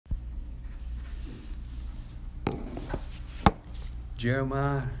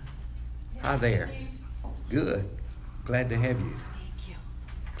Jeremiah, hi there. Good. Glad to have you. Thank you.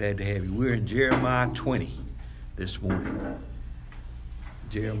 Glad to have you. We're in Jeremiah 20 this morning.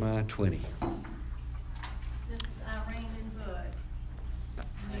 Jeremiah 20. This is Irene and Bud.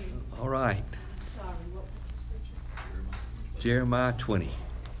 All right. Sorry, what was the scripture? Jeremiah 20.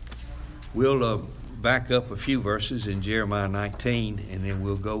 We'll back up a few verses in Jeremiah 19, and then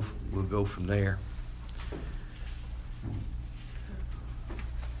we'll go from there.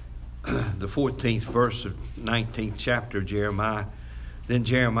 The 14th verse of 19th chapter of Jeremiah. Then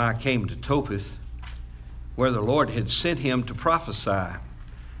Jeremiah came to Topheth, where the Lord had sent him to prophesy.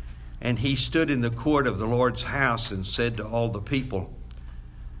 And he stood in the court of the Lord's house and said to all the people,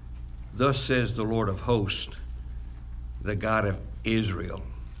 Thus says the Lord of hosts, the God of Israel,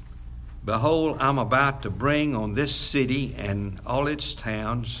 Behold, I'm about to bring on this city and all its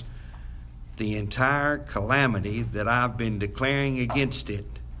towns the entire calamity that I've been declaring against it,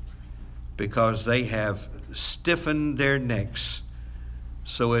 because they have stiffened their necks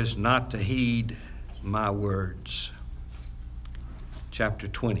so as not to heed my words. Chapter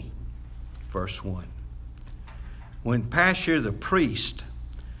 20, verse 1. When Pashur the priest,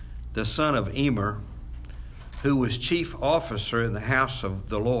 the son of Emer, who was chief officer in the house of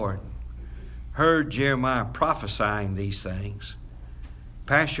the Lord, heard Jeremiah prophesying these things,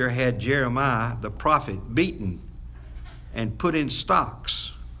 Pashur had Jeremiah the prophet beaten and put in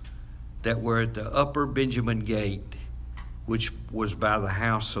stocks that were at the upper Benjamin gate, which was by the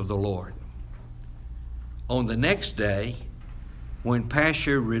house of the Lord. On the next day, when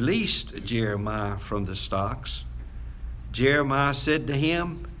Pashur released Jeremiah from the stocks, Jeremiah said to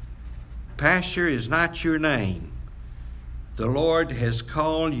him, Pashur is not your name. The Lord has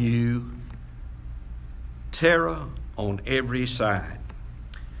called you terror on every side.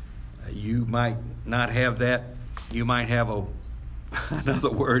 You might not have that. You might have another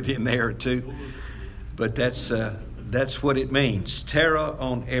word in there or two, but that's what it means. Terror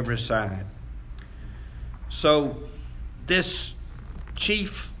on every side. So this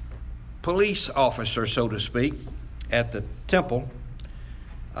chief police officer, so to speak, at the temple,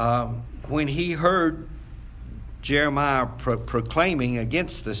 when he heard Jeremiah proclaiming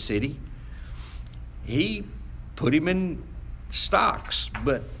against the city, he put him in stocks.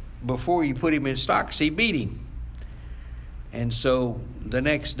 But before he put him in stocks, he beat him. And so the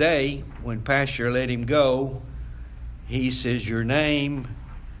next day, when Pashur let him go, he says, your name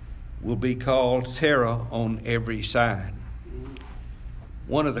will be called terror on every side.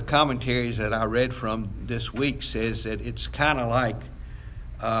 One of the commentaries that I read from this week says that it's kind of like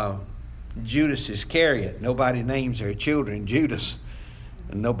Judas Iscariot. Nobody names their children Judas,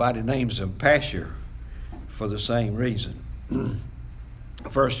 and nobody names them Pashur for the same reason.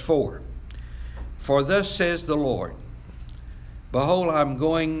 Verse 4, For thus says the Lord, Behold, I'm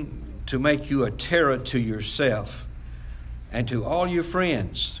going to make you a terror to yourself and to all your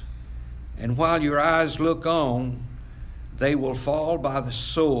friends. And while your eyes look on, they will fall by the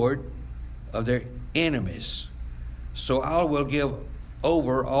sword of their enemies. So I will give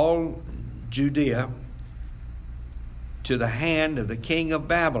over all Judea to the hand of the king of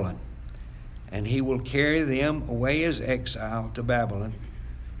Babylon, and he will carry them away as exile to Babylon,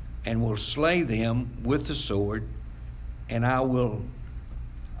 and will slay them with the sword. And I will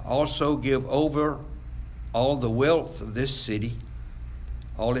also give over all the wealth of this city,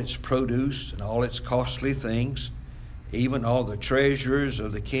 all its produce and all its costly things, even all the treasures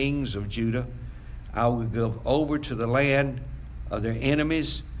of the kings of Judah. I will give over to the land of their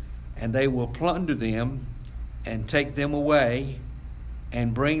enemies, and they will plunder them and take them away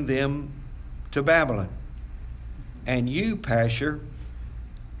and bring them to Babylon. And you, Pashur,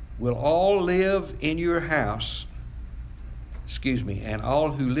 will all live in your house, and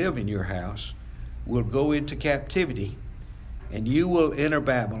all who live in your house will go into captivity, and you will enter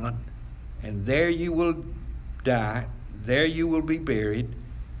Babylon, and there you will die, there you will be buried,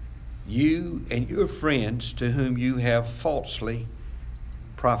 you and your friends to whom you have falsely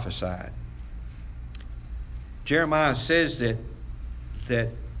prophesied. Jeremiah says that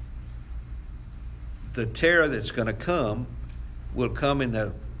the terror that's going to come will come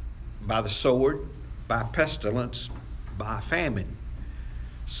by the sword, by pestilence, by famine.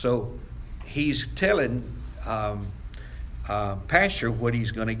 So he's telling Pashur what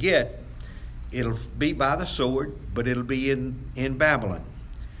he's going to get. It'll be by the sword, but it'll be in Babylon.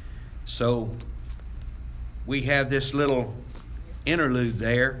 So we have this little interlude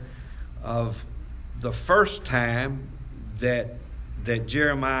there of the first time that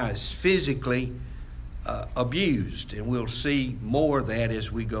Jeremiah is physically abused, and we'll see more of that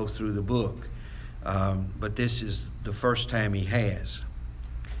as we go through the book. but this is the first time he has.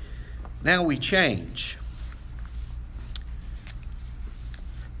 Now we change.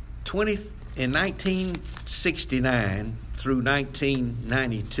 In 1969 through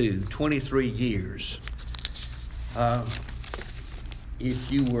 1992, 23 years,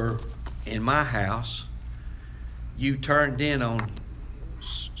 if you were in my house, you turned in on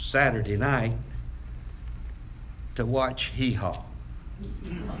Saturday night to watch Hee Haw.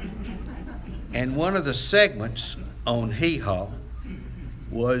 And one of the segments on Hee Haw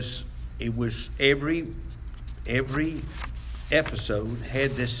was every episode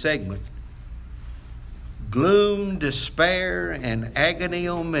had this segment: gloom, despair, and agony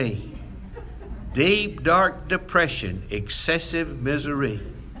on me, deep, dark depression, excessive misery.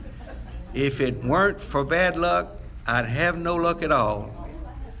 If it weren't for bad luck, I'd have no luck at all.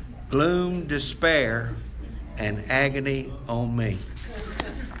 Gloom, despair, and agony on me.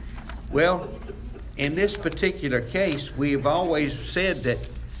 Well, in this particular case, we've always said that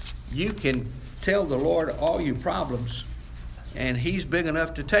you can tell the Lord all your problems, and He's big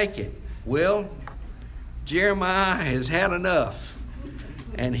enough to take it. Well, Jeremiah has had enough,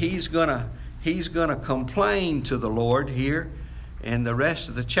 and he's gonna complain to the Lord here in the rest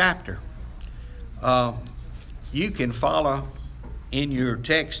of the chapter. You can follow in your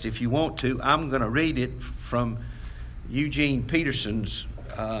text if you want to. I'm going to read it from Eugene Peterson's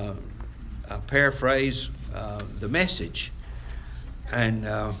paraphrase, the Message, and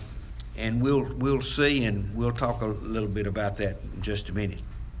we'll see, and we'll talk a little bit about that in just a minute.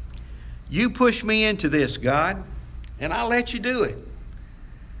 You push me into this, God, and I'll let you do it.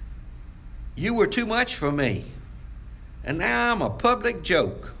 You were too much for me, and now I'm a public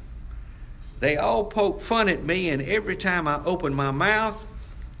joke. They all poke fun at me, and every time I open my mouth,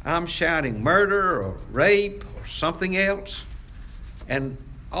 I'm shouting murder or rape or something else. And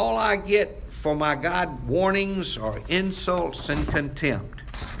all I get for my God warnings are insults and contempt.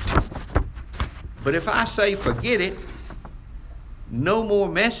 But if I say forget it, no more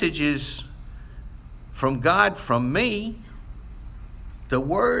messages from God from me, the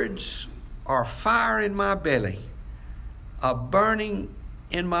words are fire in my belly, a burning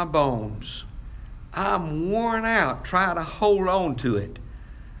in my bones. I'm worn out trying to hold on to it.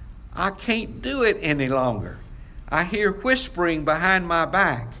 I can't do it any longer. I hear whispering behind my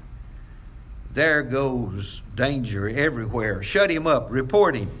back. There goes danger everywhere. Shut him up.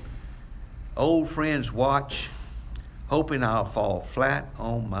 Report him. Old friends watch, hoping I'll fall flat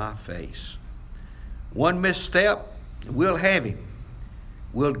on my face. One misstep, we'll have him.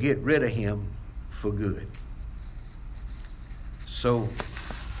 We'll get rid of him for good. So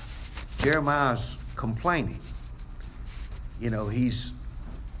Jeremiah's complaining. You know, he's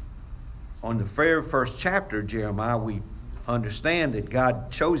on the very first chapter of Jeremiah. We understand that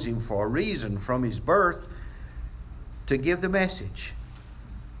God chose him for a reason from his birth to give the message.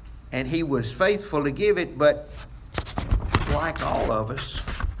 And he was faithful to give it, but like all of us,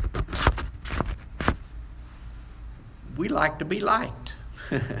 we like to be liked.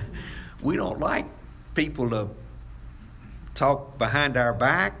 We don't like people to talk behind our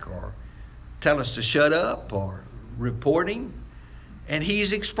back or tell us to shut up or report him. And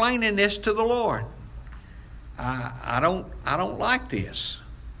he's explaining this to the Lord. I don't like this.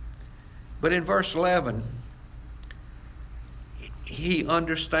 But in verse 11, he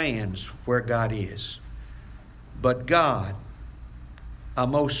understands where God is. But God, a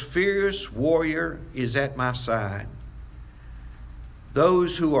most fierce warrior, is at my side.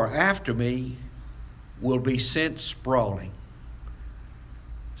 Those who are after me will be sent sprawling.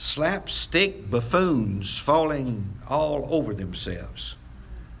 Slapstick buffoons falling all over themselves.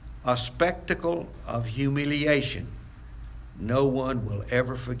 A spectacle of humiliation no one will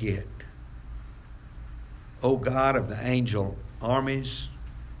ever forget. O God of the angel armies,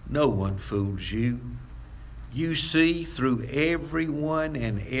 no one fools you. You see through everyone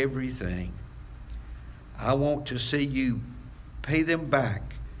and everything. I want to see you pay them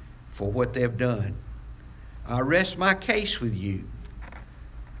back for what they've done. I rest my case with you.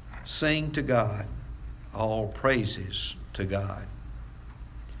 Sing to God, all praises to God.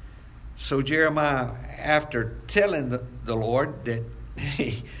 So Jeremiah, after telling the Lord that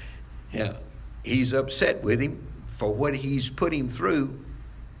he's upset with him for what he's put him through,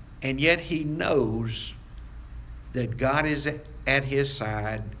 and yet he knows that God is at his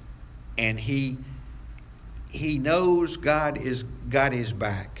side, and he knows God is got his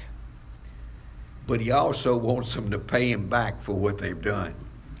back. But he also wants them to pay him back for what they've done.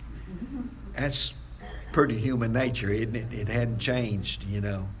 That's pretty human nature, isn't it? It hadn't changed, you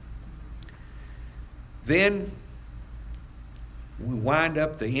know. Then we wind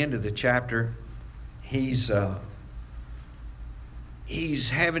up the end of the chapter he's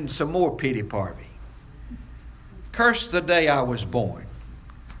having some more pity party. Cursed the day I was born,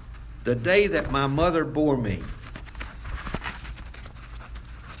 the day that my mother bore me.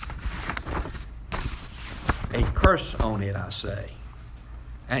 A curse on it, I say.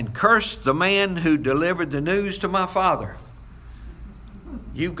 And cursed the man who delivered the news to my father.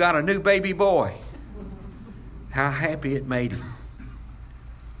 You've got a new baby boy. How happy it made him.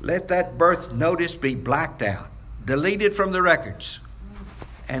 Let that birth notice be blacked out, deleted from the records.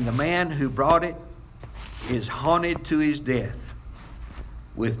 And the man who brought it is haunted to his death.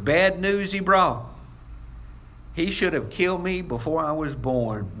 With bad news he brought. He should have killed me before I was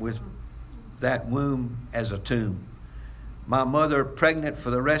born, with that womb as a tomb. My mother pregnant for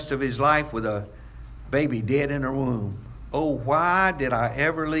the rest of his life with a baby dead in her womb. Oh, why did I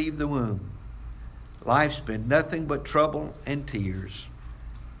ever leave the womb? Life's been nothing but trouble and tears.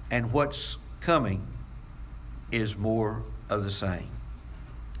 And what's coming is more of the same.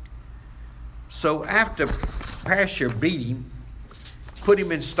 So after Pashur beat him, put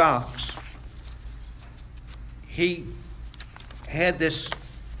him in stocks, he had this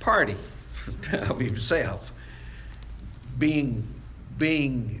party of himself, being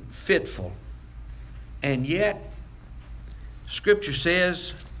fitful. And yet, Scripture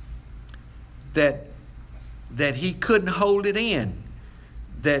says that he couldn't hold it in,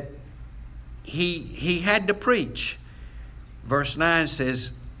 that he had to preach. Verse 9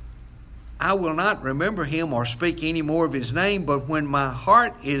 says, I will not remember him or speak any more of his name, but when my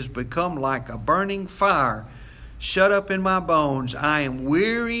heart is become like a burning fire, shut up in my bones, I am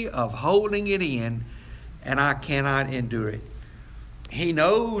weary of holding it in, and I cannot endure it. He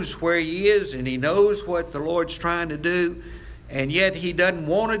knows where he is, and he knows what the Lord's trying to do, and yet he doesn't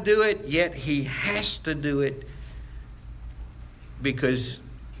want to do it, yet he has to do it because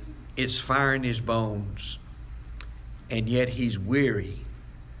it's fire in his bones, and yet he's weary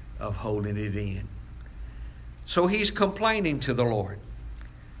of holding it in. So he's complaining to the Lord,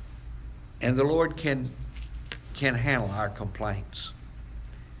 and the Lord can handle our complaints.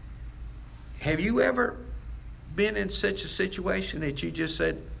 Have you ever been in such a situation that you just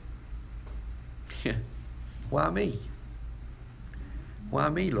said, why me? Why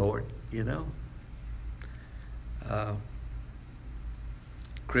me, Lord? You know?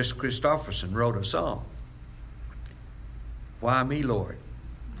 Chris Christopherson wrote a song. Why me, Lord?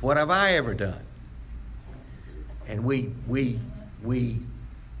 What have I ever done? And we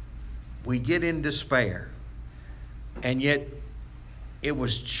get in despair. And yet it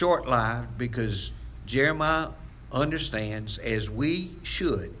was short-lived, because Jeremiah understands, as we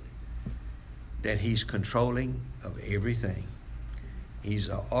should, that he's controlling of everything. He's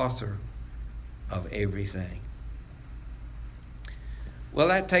the author of everything. Well,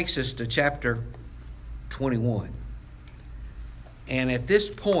 that takes us to chapter 21. And at this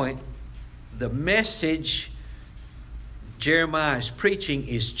point, the message Jeremiah is preaching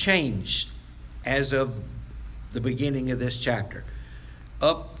is changed as of the beginning of this chapter.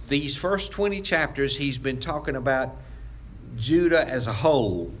 Up these first 20 chapters, he's been talking about Judah as a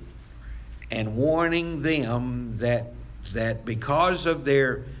whole and warning them that because of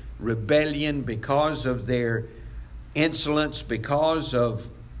their rebellion, because of their insolence, because of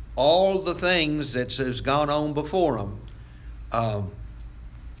all the things that has gone on before them,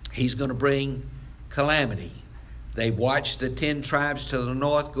 he's going to bring calamity. They watched the 10 tribes to the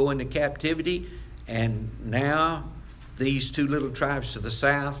north go into captivity, and now these 2 little tribes to the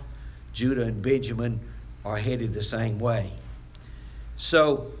south, Judah and Benjamin, are headed the same way.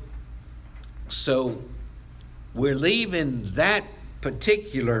 So we're leaving that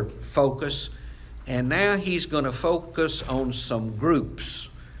particular focus, and now he's going to focus on some groups.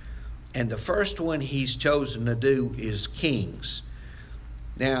 And the first one he's chosen to do is kings.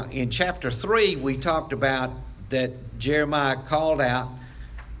 Now, in chapter 3, we talked about that Jeremiah called out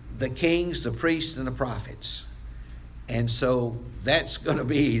the kings, the priests, and the prophets. And so that's going to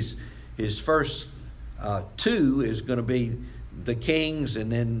be his first 2 is going to be the kings,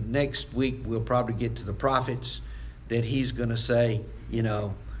 and then next week we'll probably get to the prophets, that he's going to say,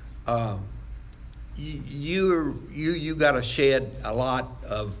 you got to shed a lot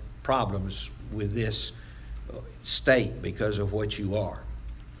of problems with this state because of what you are.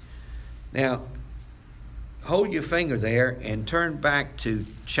 Now, hold your finger there and turn back to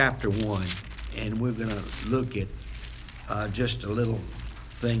chapter 1, and we're going to look at just a little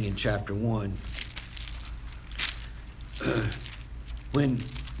thing in chapter 1. When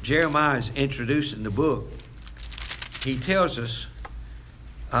Jeremiah is introducing the book, he tells us,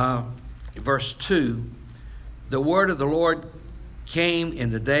 verse 2, the word of the Lord came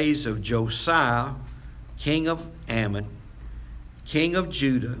in the days of Josiah, king of Ammon, king of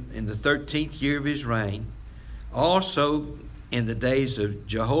Judah, in the 13th year of his reign, also in the days of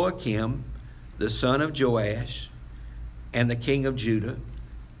Jehoiakim, the son of Joash, and the king of Judah,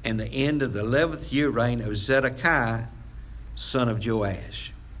 and the end of the 11th year reign of Zedekiah, son of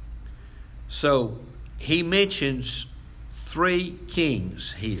Joash. So he mentions 3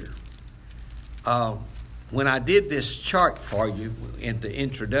 kings here. When I did this chart for you in the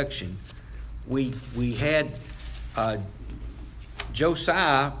introduction, we had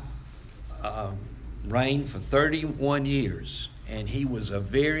Josiah reigned for 31 years, and he was a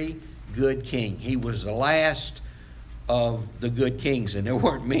very good king. He was the last of the good kings, and there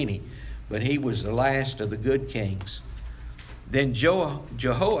weren't many, but he was the last of the good kings. Then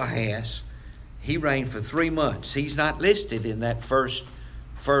Jehoahaz, he reigned for 3 months. He's not listed in that first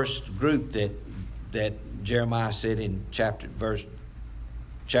group that Jeremiah said in chapter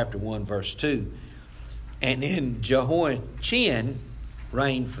 1, verse 2. And then Jehoiachin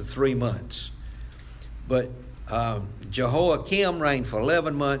reigned for 3 months. But Jehoiakim reigned for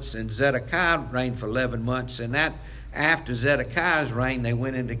 11 months, and Zedekiah reigned for 11 months, and that after Zedekiah's reign, they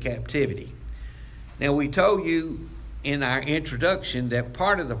went into captivity. Now, we told you in our introduction that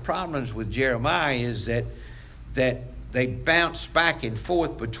part of the problems with Jeremiah is that they bounce back and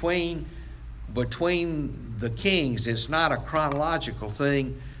forth between the kings. It's not a chronological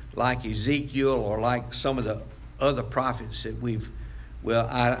thing like Ezekiel or like some of the other prophets that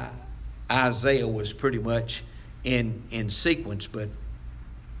Isaiah was pretty much in sequence,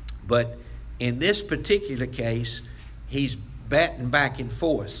 but in this particular case, he's batting back and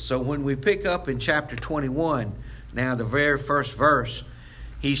forth. So when we pick up in chapter 21, now the very first verse,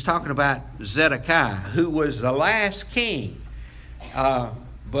 he's talking about Zedekiah, who was the last king.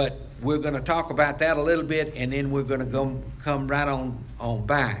 But we're going to talk about that a little bit, and then we're going to come right on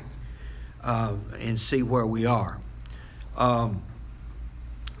back and see where we are.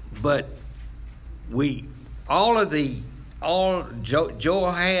 But Joahaz,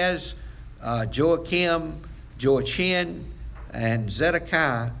 Joachim, Joachin, and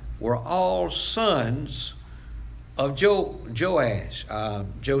Zedekiah were all sons of Joash,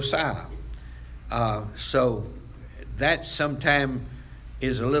 Josiah. So that sometimes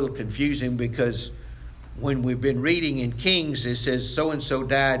is a little confusing, because when we've been reading in Kings, it says so-and-so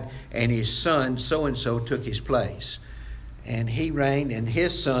died and his son so-and-so took his place. And he reigned and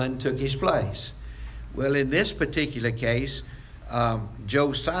his son took his place. Well, in this particular case,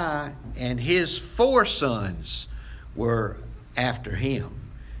 Josiah and his 4 sons were after him.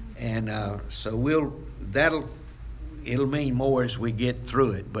 And so it'll mean more as we get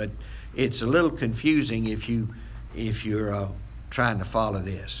through it, but it's a little confusing if you're trying to follow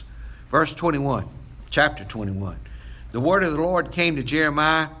this. Verse 21, chapter 21. The word of the Lord came to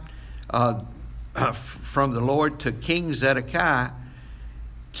Jeremiah from the Lord to King Zedekiah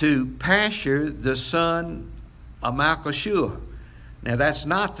to Pashur the son of Malchishua. Now that's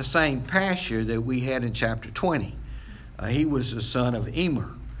not the same Pashur that we had in chapter 20. He was the son of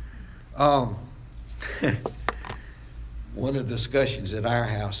Emer. One of the discussions at our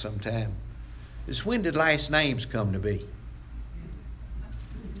house sometime is, when did last names come to be?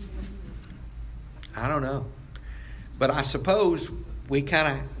 I don't know, but I suppose we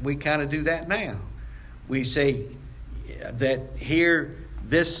kind of do that now. We say that here,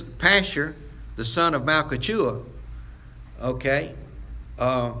 this Pashur, the son of Malchishua, okay,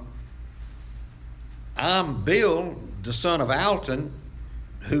 I'm Bill, the son of Alton,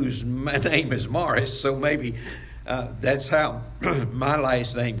 whose name is Morris, so maybe that's how my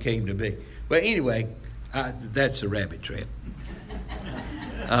last name came to be. But anyway, that's a rabbit trail.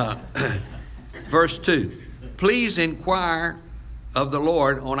 Verse 2, please inquire of the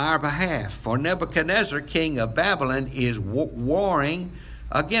Lord on our behalf, for Nebuchadnezzar, king of Babylon, is warring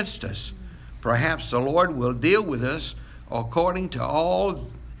against us. Perhaps the Lord will deal with us according to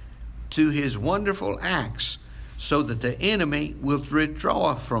his wonderful acts, so that the enemy will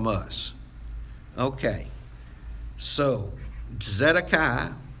withdraw from us. Okay, so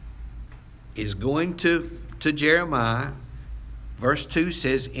Zedekiah is going to Jeremiah. Verse 2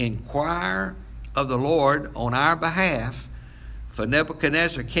 says, inquire of the Lord on our behalf, for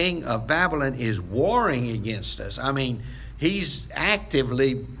Nebuchadnezzar, king of Babylon, is warring against us. I mean, he's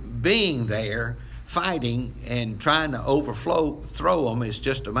actively being there, fighting and trying to throw them. It's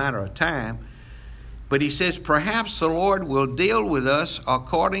just a matter of time. But he says, perhaps the Lord will deal with us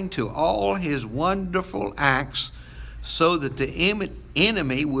according to all his wonderful acts, so that the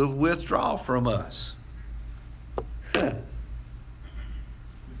enemy will withdraw from us.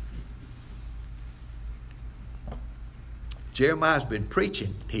 Jeremiah's been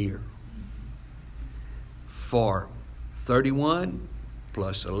preaching here. for 31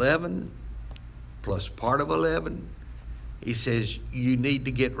 plus 11 plus part of 11. He says you need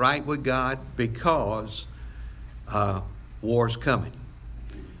to get right with God because war's coming.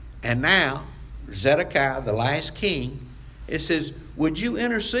 And now, Zedekiah, the last king, it says, would you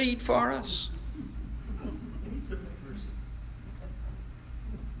intercede for us?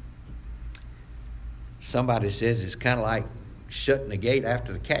 Somebody says it's kind of like shutting the gate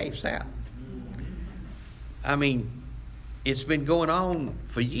after the calf's out. I mean, it's been going on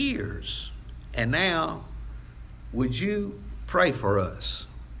for years. And now, would you pray for us?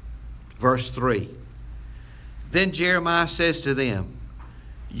 Verse 3. Then Jeremiah says to them,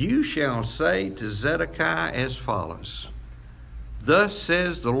 you shall say to Zedekiah as follows, thus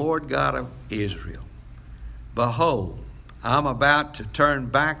says the Lord God of Israel, behold, I'm about to turn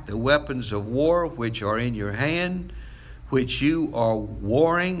back the weapons of war which are in your hand, which you are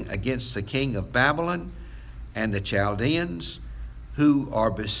warring against the king of Babylon and the Chaldeans, who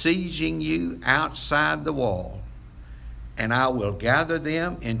are besieging you outside the wall. And I will gather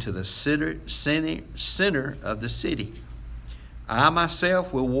them into the center of the city. I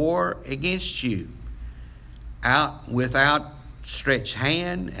myself will war against you with outstretched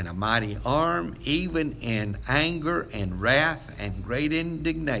hand and a mighty arm, even in anger and wrath and great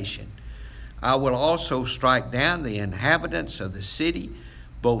indignation. I will also strike down the inhabitants of the city,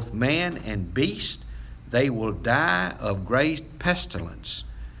 both man and beast. They will die of great pestilence.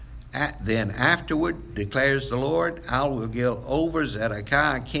 Then afterward, declares the Lord, I will give over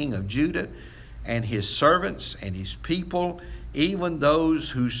Zedekiah, king of Judah, and his servants and his people, even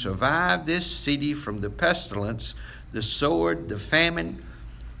those who survive this city from the pestilence, the sword, the famine,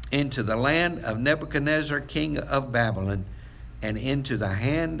 into the land of Nebuchadnezzar, king of Babylon, and into the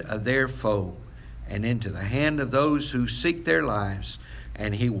hand of their foe, and into the hand of those who seek their lives.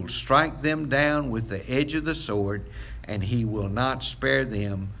 And he will strike them down with the edge of the sword, and he will not spare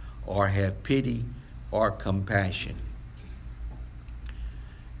them or have pity or compassion.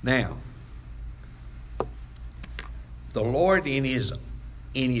 Now, the Lord in his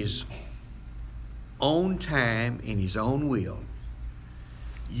own time, in his own will,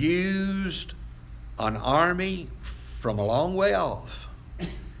 used an army from a long way off.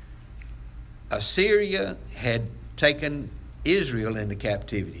 Assyria had taken Israel into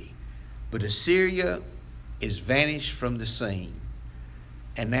captivity, but Assyria is vanished from the scene.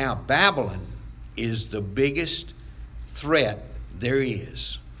 And now Babylon is the biggest threat there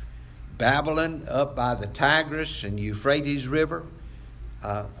is. Babylon up by the Tigris and Euphrates River.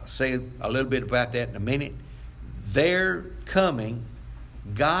 I'll say a little bit about that in a minute. They're coming.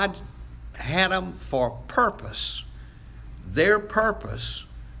 God had them for purpose. Their purpose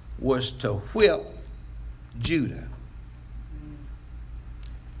was to whip Judah.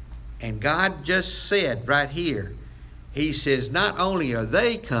 And God just said right here, he says, not only are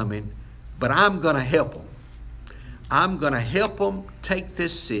they coming, but I'm going to help them. I'm going to help them take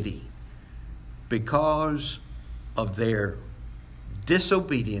this city because of their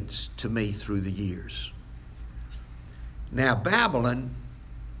disobedience to me through the years. Now, Babylon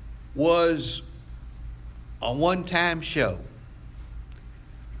was a one-time show.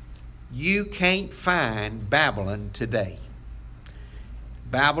 You can't find Babylon today.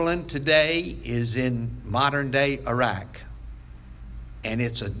 Babylon today is in modern-day Iraq, and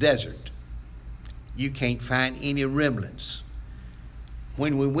it's a desert. You can't find any remnants.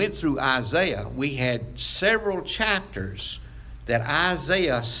 When we went through Isaiah, we had several chapters that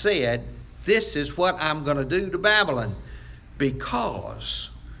Isaiah said, this is what I'm going to do to Babylon because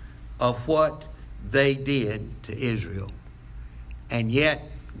of what they did to Israel. And yet,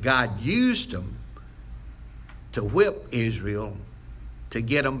 God used them to whip Israel to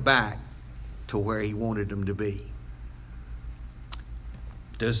get them back to where he wanted them to be.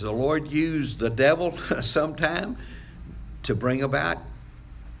 Does the Lord use the devil sometime to bring about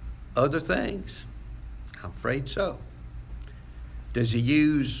other things? I'm afraid so. Does he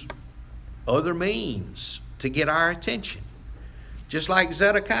use other means to get our attention? Just like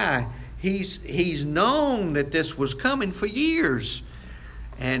Zedekiah, he's known that this was coming for years.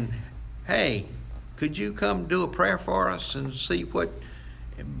 And hey, could you come do a prayer for us and see what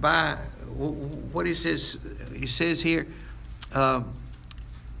he says? He says here,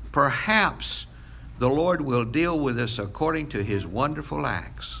 perhaps the Lord will deal with us according to his wonderful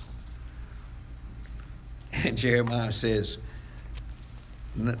acts. And Jeremiah says,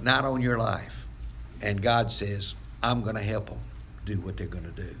 not on your life. And God says, I'm going to help them do what they're going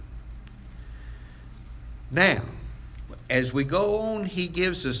to do. Now, as we go on, he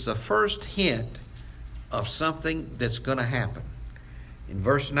gives us the first hint of something that's going to happen. In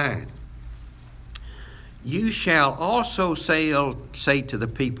verse 9, You shall also say to the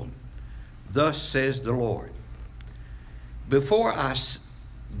people, thus says the Lord,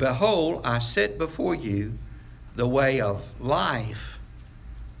 behold, I set before you the way of life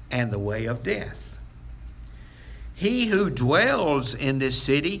and the way of death. He who dwells in this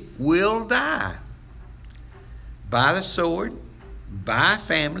city will die by the sword, by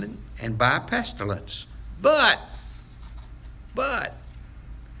famine, and by pestilence. But,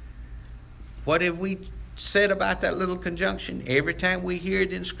 what have we said about that little conjunction? Every time we hear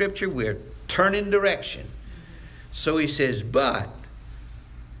it in Scripture, we're turning direction. So he says, but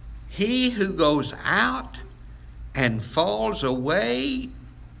he who goes out and falls away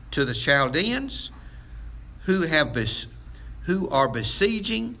to the Chaldeans, who are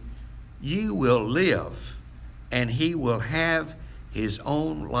besieging, you will live, and he will have his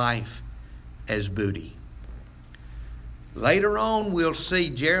own life as booty. Later on, we'll see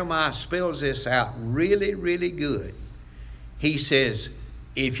Jeremiah spells this out really, really good. He says,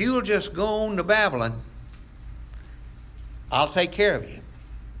 if you'll just go on to Babylon, I'll take care of you.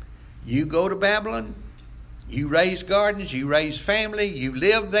 You go to Babylon, you raise gardens, you raise family, you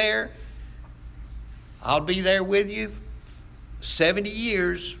live there. I'll be there with you 70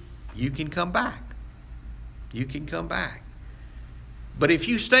 years. You can come back. You can come back. But if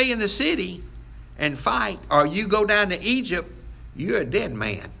you stay in the city and fight, or you go down to Egypt, you're a dead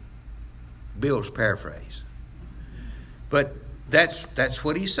man. Bill's paraphrase. But that's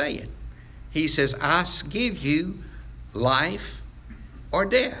what he's saying. He says, I give you life or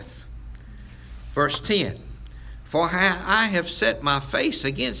death. Verse 10, for I have set my face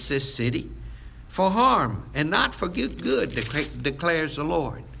against this city for harm and not for good, declares the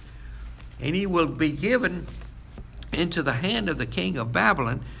Lord. And he will be given into the hand of the king of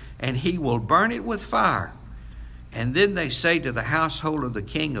Babylon, and he will burn it with fire. And then they say to the household of the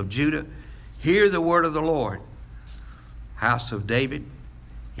king of Judah, hear the word of the Lord. House of David,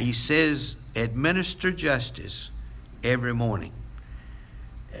 he says, administer justice every morning.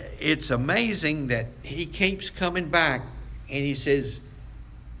 It's amazing that he keeps coming back and he says,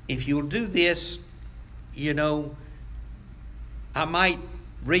 if you'll do this, I might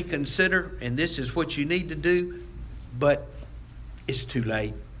reconsider, and this is what you need to do, but it's too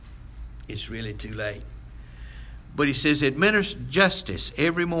late. It's really too late. But he says, administer justice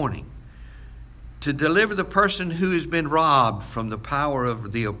every morning to deliver the person who has been robbed from the power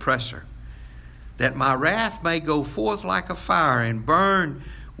of the oppressor, that my wrath may go forth like a fire and burn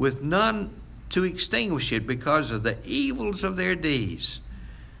with none to extinguish it because of the evils of their deeds.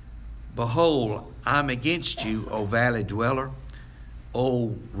 Behold, I'm against you, O valley dweller,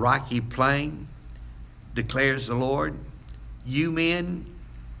 O rocky plain, declares the Lord. You men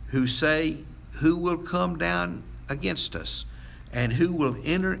who say, who will come down against us, and who will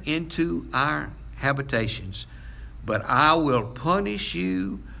enter into our habitations? But I will punish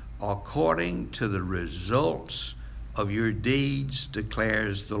you according to the results of your deeds,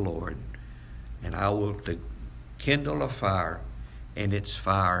 declares the Lord. And I will kindle a fire in its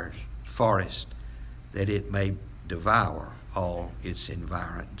forest, that it may devour all its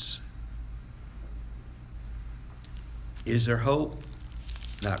environs. Is there hope?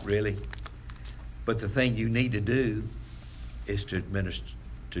 Not really. But the thing you need to do is to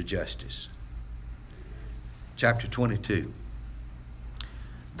administer justice. Chapter 22.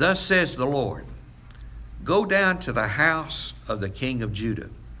 Thus says the Lord, go down to the house of the king of Judah,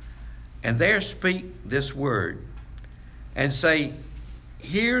 and there speak this word, and say,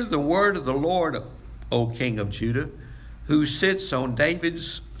 hear the word of the Lord, O king of Judah, who sits on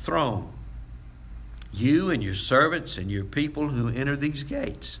David's throne, you and your servants and your people who enter these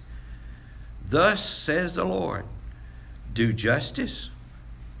gates. Thus says the Lord, do justice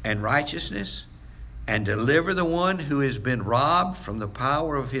and righteousness, and deliver the one who has been robbed from the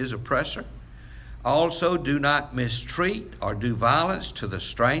power of his oppressor. Also do not mistreat or do violence to the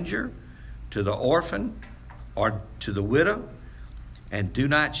stranger, to the orphan, or to the widow, and do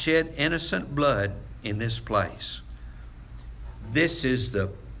not shed innocent blood in this place. This is the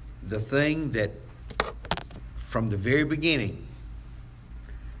thing that from the very beginning,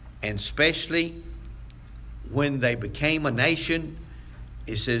 and especially when they became a nation,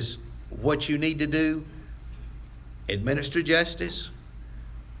 it says what you need to do: administer justice,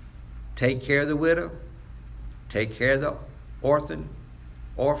 take care of the widow, take care of the orphan,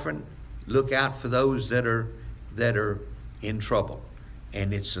 look out for those that are in trouble.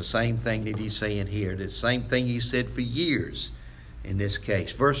 And it's the same thing that he's saying here. The same thing he said for years in this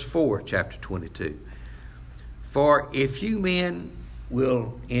case. Verse 4, chapter 22. For if you men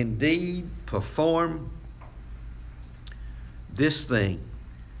will indeed perform this thing,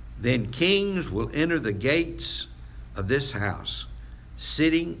 Then kings will enter the gates of this house,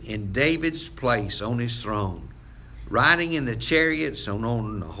 sitting in David's place on his throne, riding in the chariots and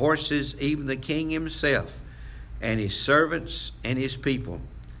on the horses, even the king himself and his servants and his people.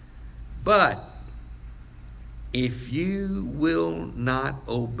 But if you will not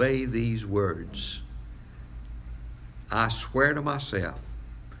obey these words, I swear to myself,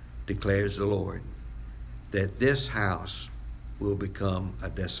 declares the Lord, that this house will become a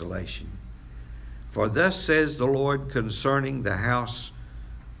desolation. For thus says the Lord concerning the house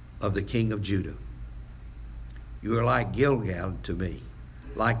of the king of Judah, you are like Gilgal to me,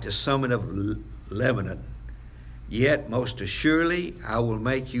 like the summit of Lebanon. Yet most assuredly I will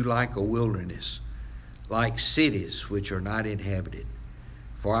make you like a wilderness, like cities which are not inhabited.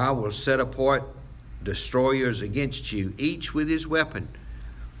 For I will set apart destroyers against you, each with his weapon,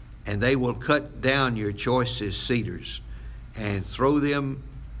 and they will cut down your choicest cedars and throw them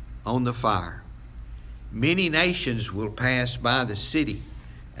on the fire. Many nations will pass by the city,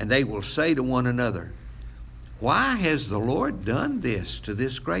 and they will say to one another, why has the Lord done this to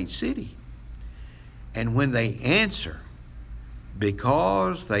this great city? And when they answer,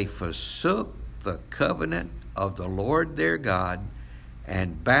 because they forsook the covenant of the Lord their God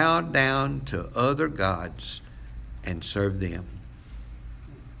and bowed down to other gods and served them.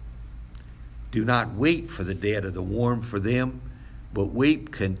 Do not weep for the dead or the warm for them, but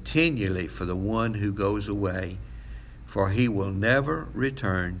weep continually for the one who goes away, for he will never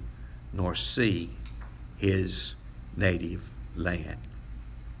return nor see his native land.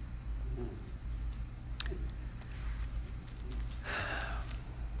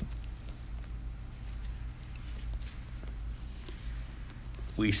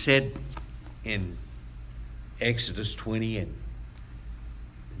 We said in Exodus 20 and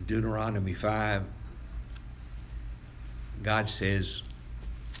Deuteronomy 5, God says,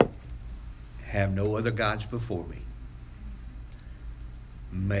 have no other gods before me.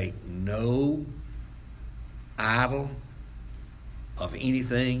 Make no idol of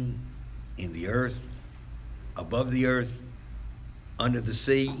anything in the earth, above the earth, under the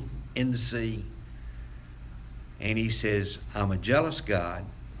sea, in the sea. And he says, I'm a jealous God,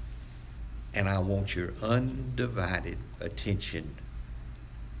 and I want your undivided attention,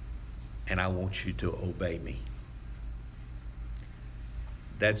 and I want you to obey me.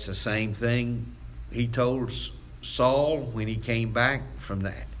 That's the same thing he told Saul when he came back from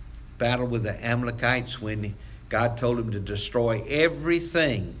the battle with the Amalekites, when God told him to destroy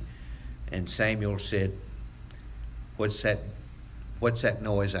everything. And Samuel said, what's that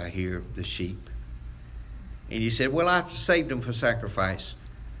noise I hear? The sheep. And he said, well, I've saved them for sacrifice.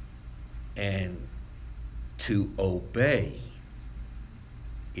 And to obey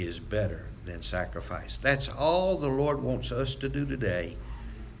is better than sacrifice. That's all the Lord wants us to do today,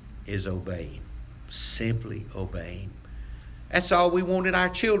 is obey him. Simply obey him. That's all we wanted our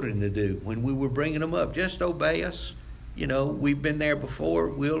children to do when we were bringing them up. Just obey us. You know, we've been there before.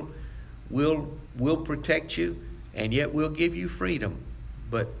 We'll protect you, and yet we'll give you freedom.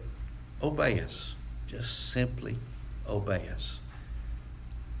 But obey us. Just simply obey us.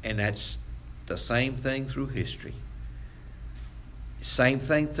 And that's the same thing through history. Same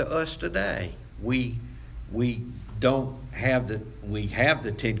thing to us today. We have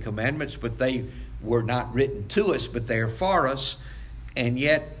the Ten Commandments, but they were not written to us, but they're for us. And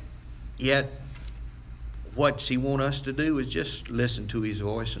yet what's he want us to do is just listen to his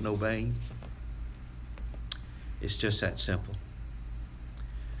voice and obey him. It's just that simple.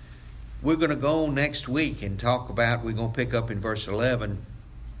 We're going to go on next week and talk about, we're going to pick up in verse 11,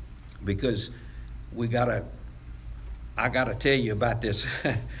 because I got to tell you about this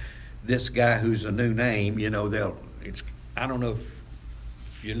this guy who's a new name. You know, I don't know if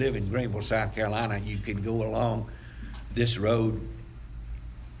you live in Greenville, South Carolina, you can go along this road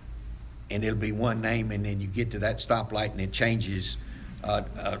and it'll be one name, and then you get to that stoplight and it changes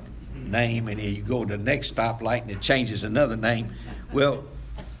name, and then you go to the next stoplight and it changes another name. Well,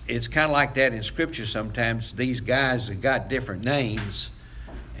 it's kind of like that in Scripture sometimes. These guys have got different names,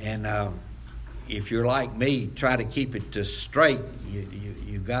 and if you're like me, try to keep it straight.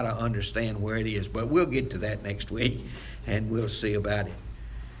 You got to understand where it is. But we'll get to that next week, and we'll see about it.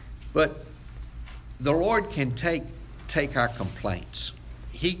 But the Lord can take our complaints.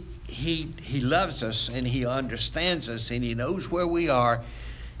 He loves us, and he understands us, and he knows where we are.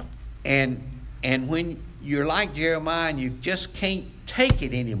 And when you're like Jeremiah and you just can't take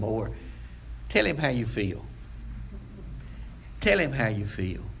it anymore, tell him how you feel. Tell him how you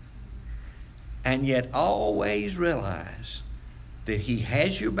feel. And yet always realize that he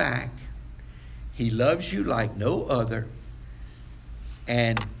has your back. He loves you like no other.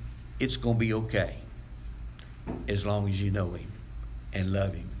 And it's going to be okay as long as you know Him and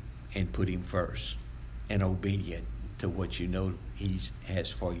love Him and put Him first and obedient to what you know He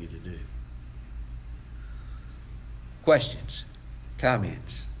has for you to do. Questions?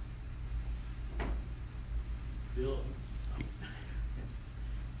 Comments? Bill,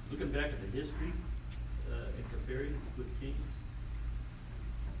 looking back at the history and comparing with Kings,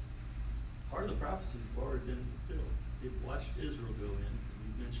 part of the prophecy has already been fulfilled. They've watched Israel go in.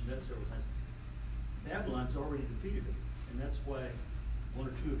 We've mentioned that several times. Babylon's already defeated him, and that's why one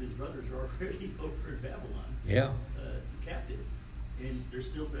or two of his brothers are already over in Babylon, captive, and they're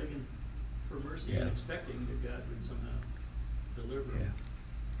still begging for mercy and expecting that God would somehow deliver them.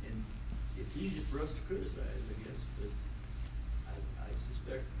 And it's easy for us to criticize, I guess, but I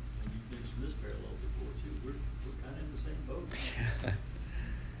suspect, and you've mentioned this parallel before too, we're kind of in the same boat.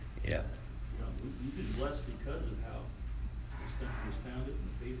 Yeah. We've been blessed because of how this country was founded and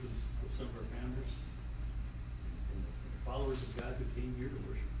the faith of some of our founders and the followers of God who came here to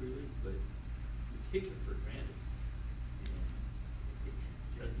worship freely, but we take it for granted.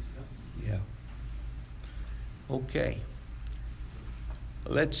 Judgment's coming. Yeah. Okay.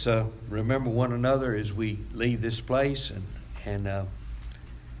 Let's remember one another as we leave this place and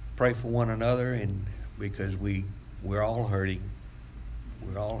pray for one another, and because we're all hurting.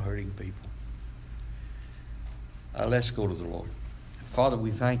 We're all hurting people. Let's go to the Lord. Father,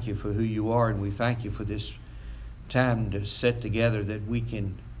 we thank you for who you are, and we thank you for this time to sit together that we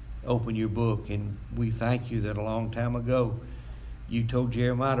can open your book. And we thank you that a long time ago you told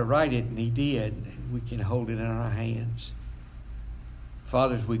Jeremiah to write it, and he did. And we can hold it in our hands.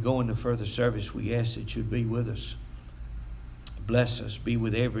 Father, as we go into further service, we ask that you'd be with us. Bless us. Be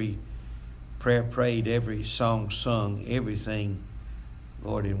with every prayer prayed, every song sung, everything,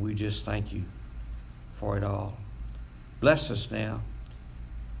 Lord, and we just thank you for it all. Bless us now,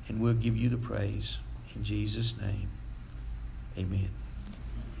 and we'll give you the praise. In Jesus' name, amen.